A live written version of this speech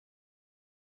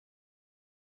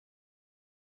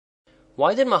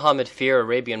Why did Muhammad fear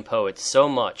Arabian poets so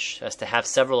much as to have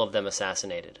several of them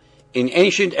assassinated? In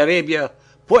ancient Arabia,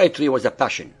 poetry was a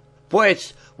passion.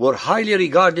 Poets were highly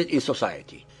regarded in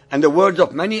society, and the words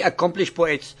of many accomplished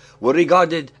poets were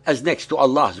regarded as next to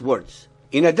Allah's words.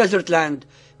 In a desert land,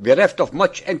 bereft of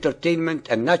much entertainment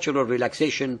and natural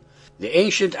relaxation, the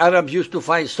ancient Arabs used to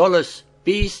find solace,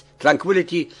 peace,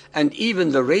 tranquility, and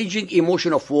even the raging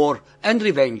emotion of war and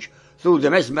revenge through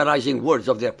the mesmerizing words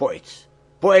of their poets.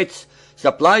 Poets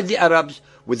supplied the Arabs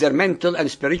with their mental and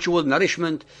spiritual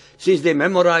nourishment, since they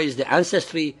memorized the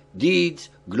ancestry, deeds,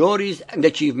 glories, and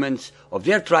achievements of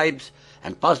their tribes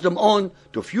and passed them on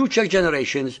to future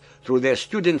generations through their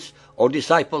students or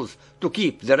disciples to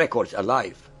keep the records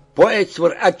alive. Poets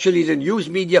were actually the news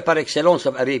media par excellence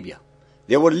of Arabia.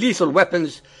 They were lethal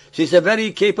weapons, since a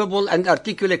very capable and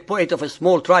articulate poet of a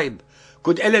small tribe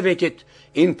could elevate it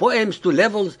in poems to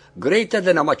levels greater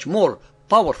than a much more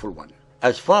powerful one.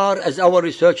 As far as our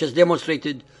research has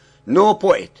demonstrated, no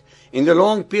poet in the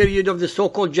long period of the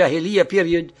so-called Jahiliyyah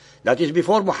period, that is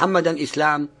before Muhammad and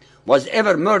Islam, was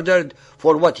ever murdered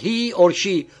for what he or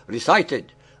she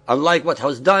recited, unlike what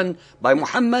was done by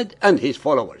Muhammad and his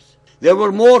followers. There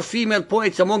were more female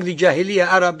poets among the Jahiliyyah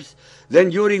Arabs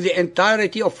than during the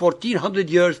entirety of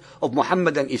 1400 years of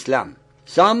Muhammad and Islam.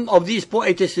 Some of these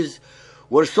poetesses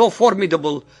were so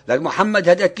formidable that Muhammad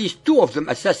had at least 2 of them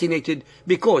assassinated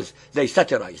because they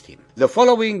satirized him. The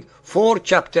following 4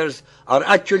 chapters are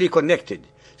actually connected,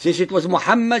 since it was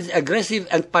Muhammad's aggressive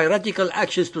and piratical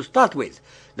actions to start with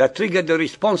that triggered the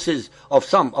responses of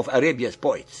some of Arabia's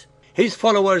poets. His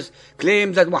followers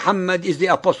claim that Muhammad is the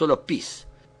apostle of peace.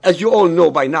 As you all know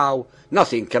by now,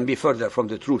 nothing can be further from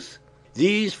the truth.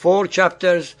 These 4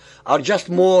 chapters are just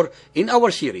more in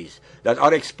our series that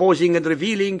are exposing and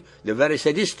revealing the very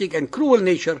sadistic and cruel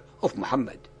nature of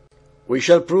Muhammad. We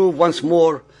shall prove once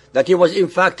more that he was in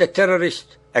fact a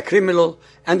terrorist, a criminal,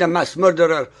 and a mass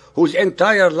murderer whose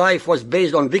entire life was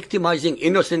based on victimizing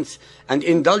innocents and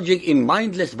indulging in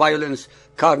mindless violence,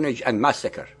 carnage, and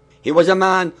massacre. He was a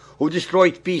man who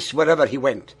destroyed peace wherever he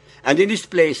went, and in his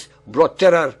place brought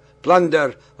terror,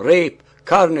 plunder, rape,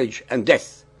 carnage, and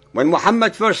death. When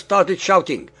Muhammad first started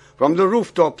shouting from the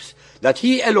rooftops that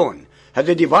he alone had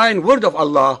the divine word of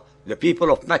Allah, the people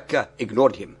of Mecca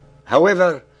ignored him.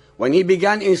 However, when he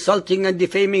began insulting and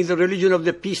defaming the religion of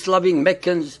the peace-loving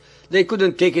Meccans, they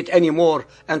couldn't take it anymore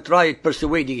and tried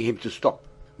persuading him to stop.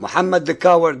 Muhammad the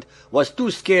coward was too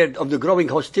scared of the growing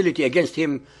hostility against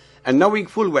him, and knowing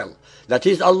full well that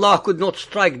his Allah could not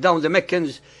strike down the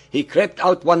Meccans, he crept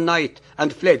out one night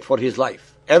and fled for his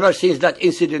life. Ever since that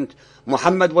incident,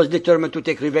 Muhammad was determined to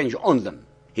take revenge on them.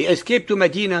 He escaped to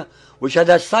Medina, which had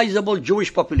a sizable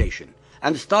Jewish population,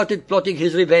 and started plotting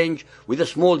his revenge with a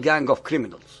small gang of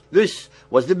criminals. This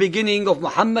was the beginning of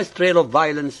Muhammad's trail of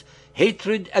violence,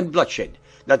 hatred, and bloodshed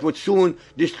that would soon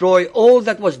destroy all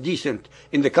that was decent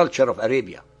in the culture of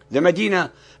Arabia. The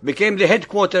Medina became the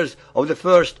headquarters of the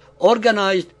first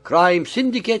organized crime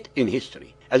syndicate in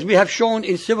history. As we have shown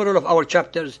in several of our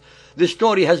chapters, the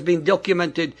story has been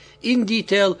documented in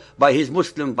detail by his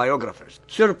Muslim biographers.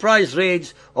 Surprise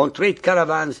raids on trade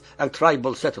caravans and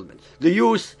tribal settlements. The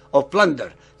use of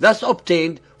plunder thus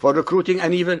obtained for recruiting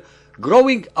an even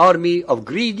growing army of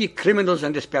greedy criminals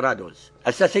and desperados.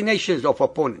 Assassinations of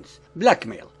opponents.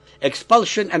 Blackmail.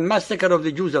 Expulsion and massacre of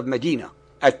the Jews of Medina.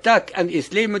 Attack and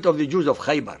enslavement of the Jews of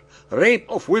Khaybar. Rape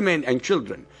of women and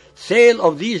children. Sale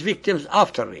of these victims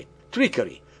after rape.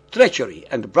 Trickery, treachery,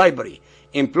 and bribery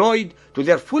employed to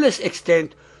their fullest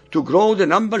extent to grow the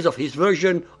numbers of his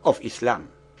version of Islam.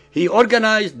 He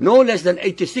organized no less than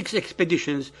 86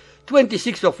 expeditions,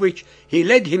 26 of which he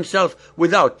led himself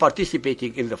without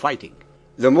participating in the fighting.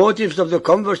 The motives of the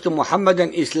converts to Muhammad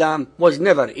and Islam was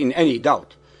never in any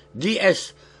doubt.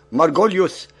 D.S.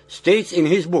 Margolius states in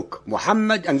his book,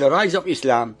 Muhammad and the Rise of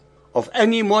Islam, of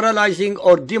any moralizing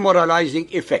or demoralizing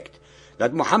effect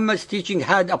that Muhammad's teaching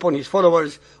had upon his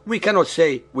followers, we cannot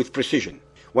say with precision.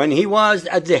 When he was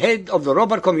at the head of the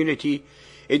robber community,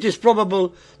 it is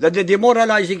probable that the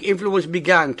demoralizing influence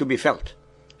began to be felt.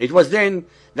 It was then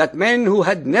that men who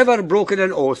had never broken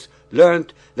an oath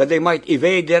learnt that they might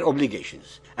evade their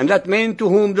obligations, and that men to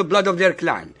whom the blood of their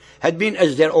clan had been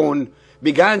as their own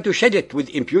began to shed it with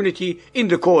impunity in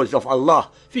the cause of Allah,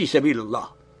 fi sabilillah.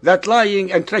 That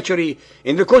lying and treachery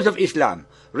in the cause of Islam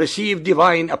received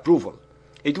divine approval.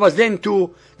 It was then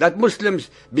too that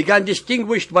Muslims began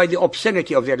distinguished by the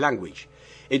obscenity of their language.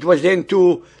 It was then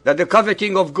too that the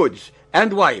coveting of goods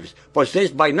and wives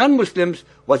possessed by non-Muslims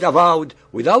was avowed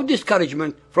without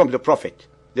discouragement from the Prophet.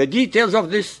 The details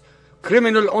of this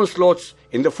criminal onslaughts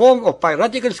in the form of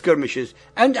piratical skirmishes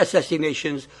and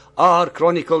assassinations are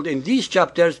chronicled in these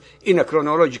chapters in a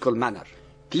chronological manner.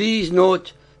 Please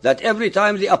note that every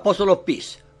time the Apostle of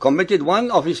Peace committed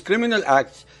one of his criminal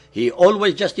acts, he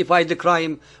always justified the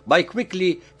crime by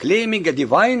quickly claiming a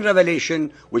divine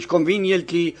revelation which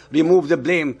conveniently removed the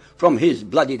blame from his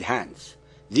bloodied hands.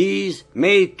 These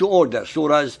made-to-order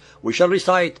surahs we shall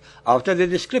recite after the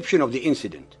description of the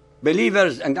incident.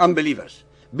 Believers and unbelievers,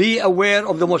 be aware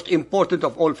of the most important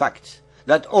of all facts,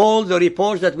 that all the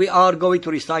reports that we are going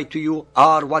to recite to you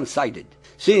are one-sided,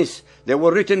 since they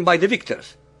were written by the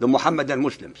victors, the Muhammadan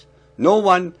Muslims. No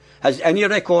one has any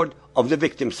record of the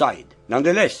victim side.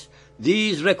 Nonetheless,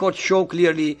 these records show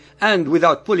clearly and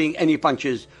without pulling any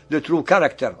punches the true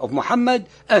character of Muhammad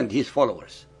and his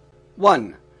followers.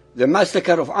 1. The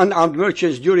massacre of unarmed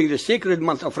merchants during the sacred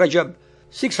month of Rajab,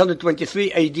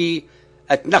 623 AD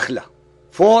at Nakhla.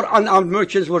 4 unarmed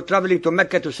merchants were traveling to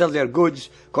Mecca to sell their goods,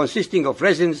 consisting of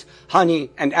resins, honey,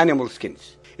 and animal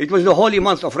skins. It was the holy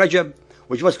month of Rajab,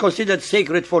 which was considered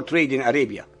sacred for trade in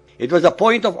Arabia. It was a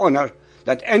point of honor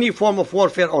that any form of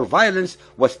warfare or violence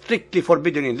was strictly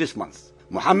forbidden in this month.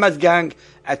 Muhammad's gang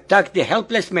attacked the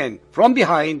helpless men from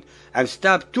behind and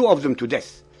stabbed 2 of them to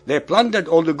death. They plundered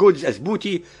all the goods as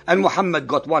booty, and Muhammad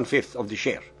got 1/5 of the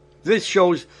share. This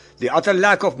shows the utter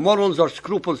lack of morals or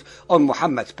scruples on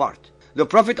Muhammad's part. The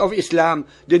Prophet of Islam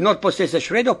did not possess a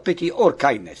shred of pity or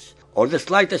kindness, or the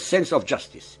slightest sense of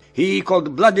justice. He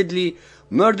cold-bloodedly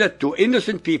murdered 2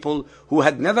 innocent people who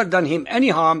had never done him any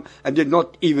harm and did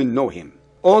not even know him.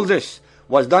 All this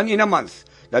was done in a month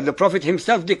that the Prophet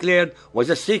himself declared was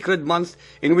a sacred month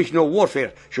in which no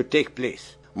warfare should take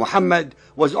place. Muhammad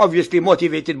was obviously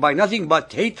motivated by nothing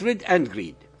but hatred and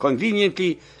greed.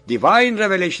 Conveniently, divine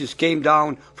revelations came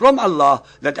down from Allah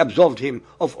that absolved him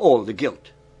of all the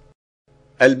guilt.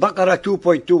 Al-Baqarah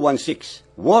 2.216.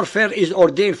 Warfare is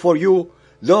ordained for you,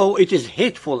 though it is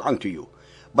hateful unto you.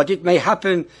 But it may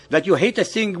happen that you hate a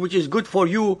thing which is good for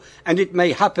you, and it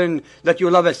may happen that you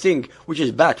love a thing which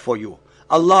is bad for you.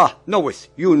 Allah knoweth,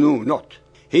 you know not.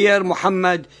 Here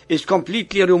Muhammad is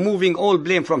completely removing all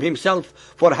blame from himself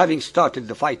for having started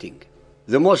the fighting.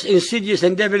 The most insidious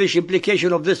and devilish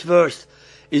implication of this verse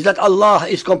is that Allah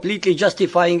is completely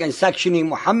justifying and sanctioning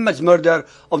Muhammad's murder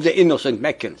of the innocent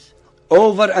Meccans.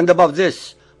 Over and above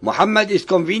this, Muhammad is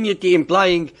conveniently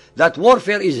implying that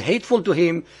warfare is hateful to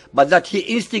him, but that he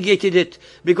instigated it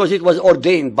because it was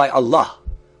ordained by Allah.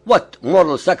 What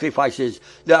moral sacrifices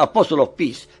the Apostle of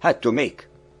Peace had to make.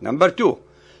 Number 2,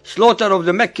 slaughter of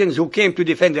the Meccans who came to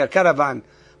defend their caravan.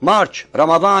 March,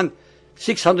 Ramadan,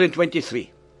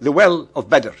 623. The well of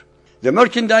Badr. The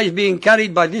merchandise being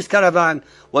carried by this caravan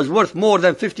was worth more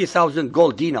than 50,000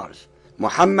 gold dinars.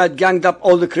 Muhammad ganged up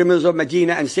all the criminals of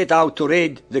Medina and set out to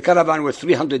raid the caravan with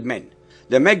 300 men.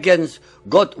 The Meccans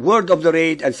got word of the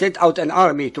raid and sent out an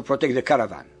army to protect the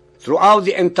caravan. Throughout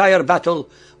the entire battle,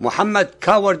 Muhammad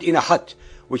cowered in a hut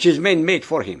which his men made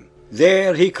for him.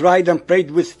 There he cried and prayed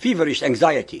with feverish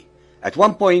anxiety. At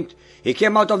one point, he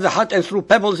came out of the hut and threw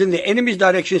pebbles in the enemy's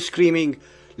direction, screaming,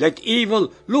 "Let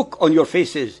evil look on your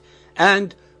faces,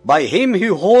 and by him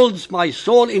who holds my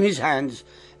soul in his hands,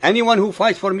 anyone who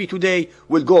fights for me today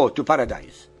will go to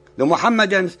paradise." The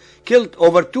Muhammadans killed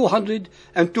over 200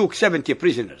 and took 70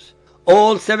 prisoners.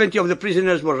 All 70 of the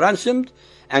prisoners were ransomed,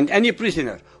 and any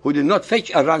prisoner who did not fetch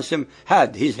a ransom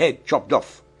had his head chopped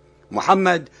off.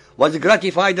 Muhammad was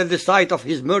gratified at the sight of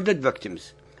his murdered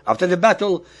victims. After the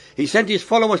battle, he sent his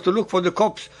followers to look for the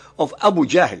corpse of Abu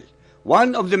Jahl,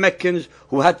 one of the Meccans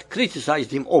who had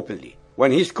criticized him openly.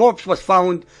 When his corpse was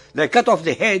found, they cut off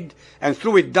the head and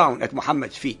threw it down at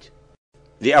Muhammad's feet.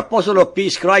 The Apostle of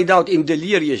Peace cried out in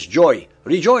delirious joy,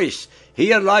 "Rejoice!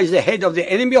 Here lies the head of the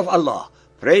enemy of Allah.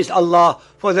 Praise Allah,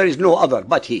 for there is no other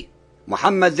but He."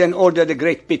 Muhammad then ordered a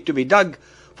great pit to be dug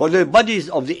for the bodies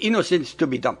of the innocents to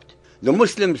be dumped. The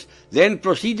Muslims then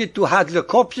proceeded to hack the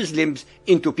corpses' limbs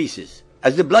into pieces.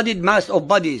 As the bloodied mass of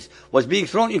bodies was being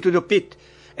thrown into the pit,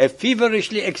 a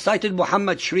feverishly excited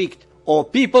Muhammad shrieked, "O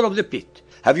people of the pit,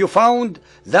 have you found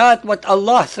that what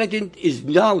Allah threatened is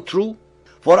now true?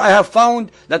 For I have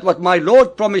found that what my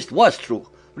Lord promised was true.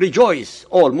 Rejoice,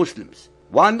 all Muslims."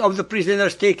 One of the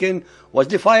prisoners taken was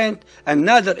defiant and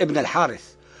Nadir ibn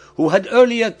al-Harith, who had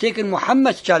earlier taken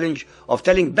Muhammad's challenge of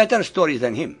telling better stories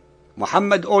than him.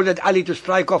 Muhammad ordered Ali to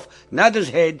strike off Nadir's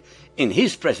head in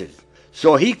his presence,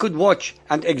 so he could watch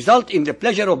and exult in the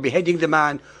pleasure of beheading the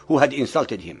man who had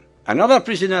insulted him. Another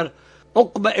prisoner,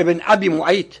 Uqba ibn Abi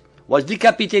Mu'ayt, was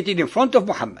decapitated in front of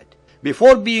Muhammad.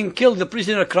 Before being killed, the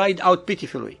prisoner cried out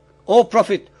pitifully, "O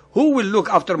Prophet, who will look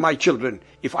after my children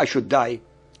if I should die?"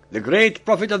 The great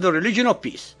Prophet of the religion of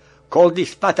peace coldly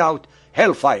spat out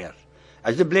hellfire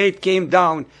as the blade came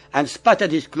down and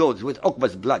spattered his clothes with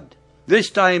Uqba's blood. This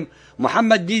time,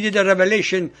 Muhammad needed a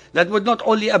revelation that would not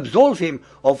only absolve him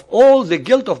of all the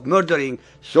guilt of murdering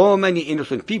so many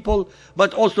innocent people,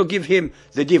 but also give him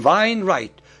the divine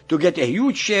right to get a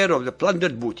huge share of the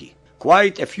plundered booty.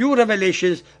 Quite a few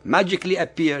revelations magically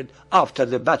appeared after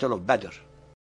the Battle of Badr.